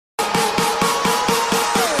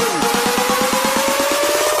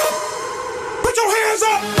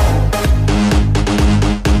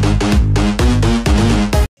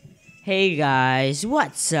Hey guys,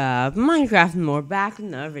 what's up? Minecraft&More back with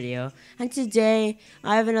another video, and today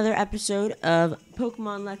I have another episode of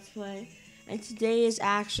Pokemon Let's Play, and today is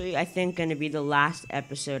actually, I think, going to be the last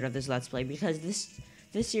episode of this Let's Play, because this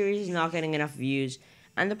series is not getting enough views,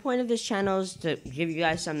 and the point of this channel is to give you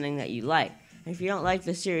guys something that you like, and if you don't like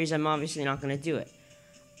the series, I'm obviously not going to do it.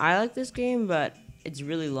 I like this game, but it's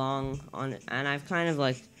really long, and I've kind of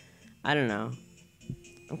I don't know,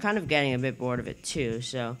 I'm kind of getting a bit bored of it too,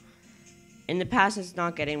 so in the past, it's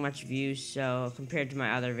not getting much views, so compared to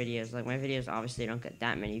my other videos, my videos obviously don't get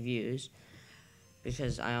that many views,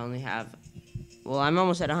 because I only have, well, I'm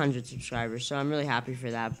almost at 100 subscribers, so I'm really happy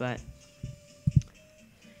for that, but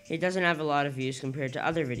it doesn't have a lot of views compared to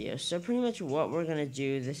other videos, so pretty much what we're going to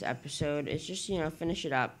do this episode is just, finish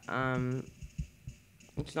it up.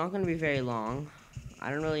 It's not going to be very long. I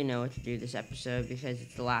don't really know what to do this episode, because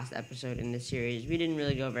it's the last episode in the series. We didn't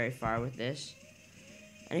really go very far with this.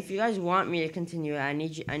 And if you guys want me to continue it, I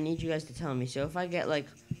need you guys to tell me. So if I get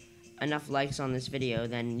enough likes on this video,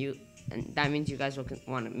 then that means you guys will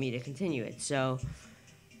want me to continue it. So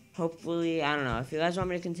hopefully, I don't know. If you guys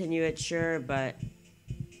want me to continue it, sure. But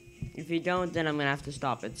if you don't, then I'm gonna have to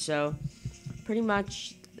stop it. So pretty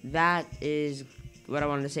much that is what I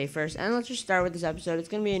wanted to say first. And let's just start with this episode. It's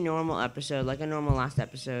gonna be a normal episode, like a normal last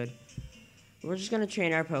episode. We're just gonna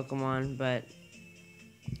train our Pokemon, but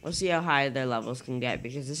we'll see how high their levels can get,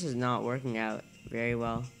 because this is not working out very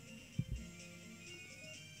well.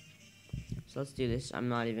 So let's do this. I'm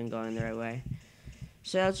not even going the right way.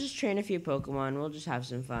 So let's just train a few Pokemon. We'll just have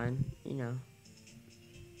some fun,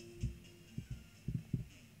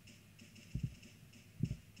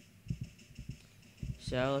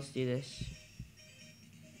 So let's do this.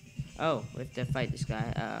 Oh, we have to fight this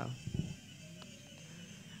guy.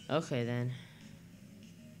 Okay then.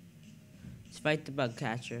 Let's fight the bug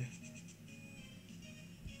catcher.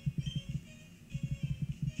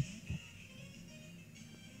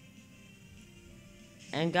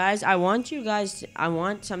 And guys, I want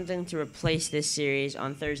something to replace this series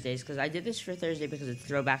on Thursdays, because I did this for Thursday because it's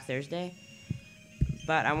Throwback Thursday.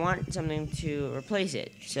 But I want something to replace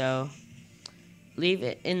it. So leave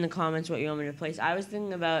it in the comments what you want me to replace. I was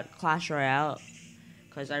thinking about Clash Royale,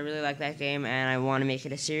 because I really like that game, and I want to make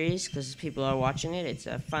it a series because people are watching it. It's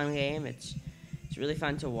a fun game. It's really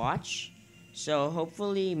fun to watch. So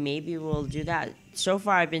hopefully, maybe we'll do that. So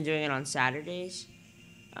far, I've been doing it on Saturdays,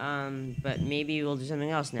 but maybe we'll do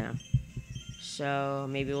something else now. So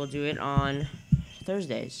maybe we'll do it on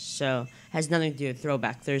Thursdays. So it has nothing to do with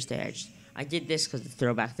Throwback Thursday. I did this because it's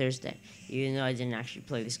Throwback Thursday, even though I didn't actually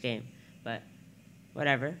play this game. But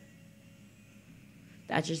whatever.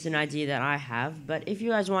 That's just an idea that I have. But if you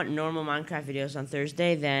guys want normal Minecraft videos on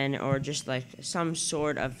Thursday, then, or just some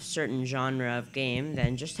sort of certain genre of game,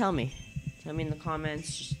 then just tell me. Tell me in the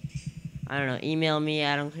comments. Just, I don't know, email me.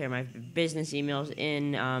 I don't care. My business email's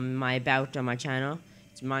in my about on my channel.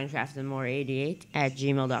 It's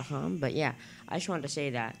minecraftandmore88@gmail.com. But yeah, I just wanted to say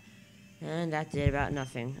that. And that did about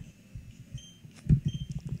nothing.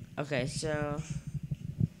 Okay, so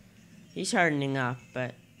he's hardening up,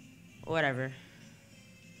 but whatever.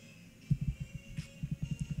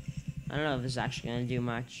 I don't know if this is actually going to do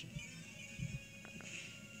much.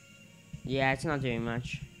 Yeah, it's not doing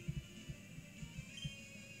much.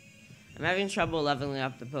 I'm having trouble leveling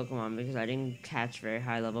up the Pokemon because I didn't catch very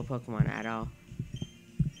high level Pokemon at all.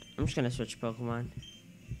 I'm just going to switch Pokemon.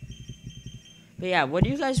 But yeah, what do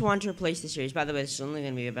you guys want to replace the series? By the way, this is only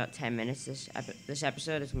going to be about 10 minutes, this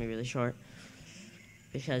episode. It's going to be really short,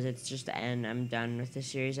 because it's just the end. I'm done with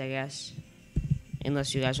this series, I guess.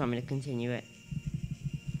 Unless you guys want me to continue it.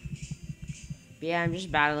 But yeah, I'm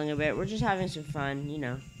just battling a bit. We're just having some fun,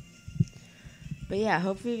 But yeah,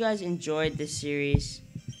 hopefully you guys enjoyed this series.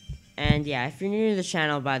 And yeah, if you're new to the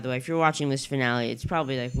channel, by the way, if you're watching this finale, it's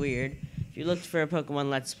probably weird. If you looked for a Pokemon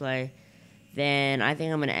Let's Play, then I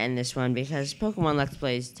think I'm going to end this one, because Pokemon Let's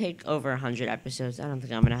Plays take over 100 episodes. I don't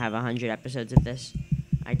think I'm going to have 100 episodes of this.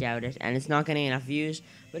 I doubt it. And it's not getting enough views.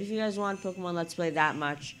 But if you guys want Pokemon Let's Play that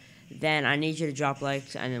much, then I need you to drop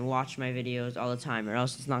likes and then watch my videos all the time, or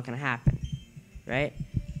else it's not going to happen. Right?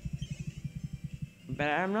 But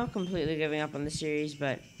I'm not completely giving up on the series,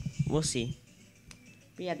 but we'll see.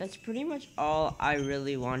 But yeah, that's pretty much all I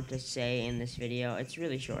really want to say in this video. It's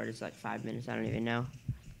really short. It's 5 minutes. I don't even know.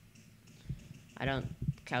 I don't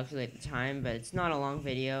calculate the time, but it's not a long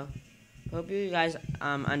video. Hope you guys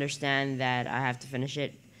understand that I have to finish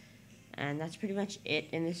it. And that's pretty much it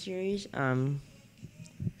in this series. I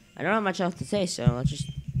don't have much else to say, so let's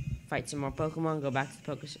just fight some more Pokemon, go back to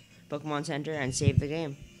the Pokemon Center, and save the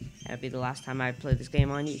game. That'll be the last time I play this game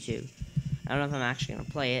on YouTube. I don't know if I'm actually going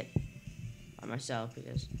to play it by myself,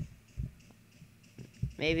 because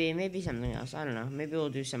Maybe something else. I don't know. Maybe we'll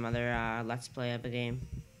do some other Let's Play of a game.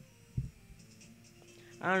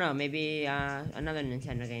 I don't know. Maybe another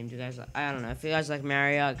Nintendo game. Do you guys? I don't know. If you guys like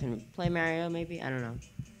Mario, I can play Mario. Maybe, I don't know.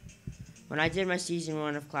 When I did my season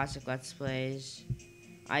 1 of Classic Let's Plays,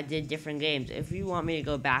 I did different games. If you want me to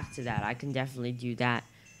go back to that, I can definitely do that.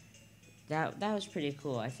 That was pretty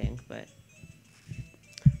cool, I think. But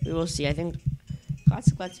we will see. I think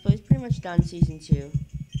Classic Let's Play is pretty much done. Season 2.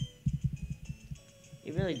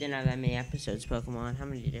 It really didn't have that many episodes, Pokemon. How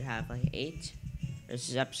many did it have? Like 8? This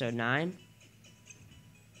is episode 9.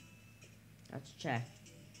 Let's check.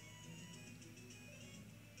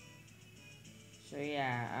 So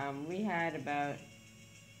yeah, we had about...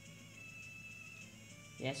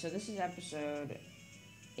 Yeah, so this is episode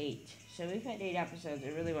 8. So we've had 8 episodes.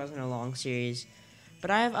 It really wasn't a long series.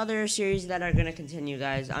 But I have other series that are going to continue,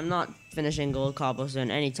 guys. I'm not finishing Gold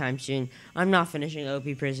Cobblestone anytime soon. I'm not finishing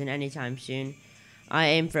OP Prison anytime soon. I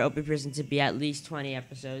aim for OP Prison to be at least 20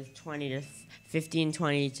 episodes. 20 to 15,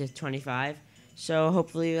 20 to 25. So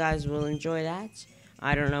hopefully you guys will enjoy that.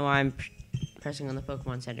 I don't know why I'm pressing on the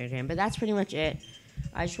Pokemon Center again, but that's pretty much it.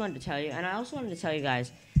 I just wanted to tell you, and I also wanted to tell you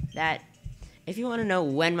guys that if you want to know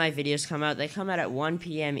when my videos come out, they come out at 1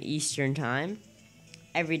 p.m. Eastern Time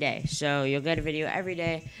every day. So you'll get a video every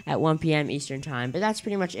day at 1 p.m. Eastern Time. But that's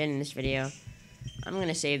pretty much it in this video. I'm going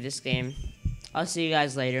to save this game. I'll see you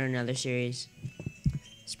guys later in another series.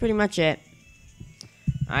 That's pretty much it.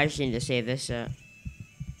 I just need to save this, so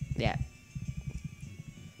yeah.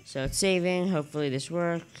 So it's saving. Hopefully this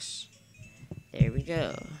works. There we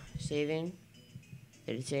go. Saving.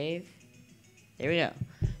 Did it save? There we go.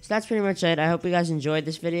 So that's pretty much it. I hope you guys enjoyed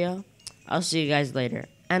this video. I'll see you guys later.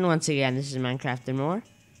 And once again, this is Minecraft and More,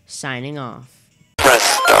 signing off.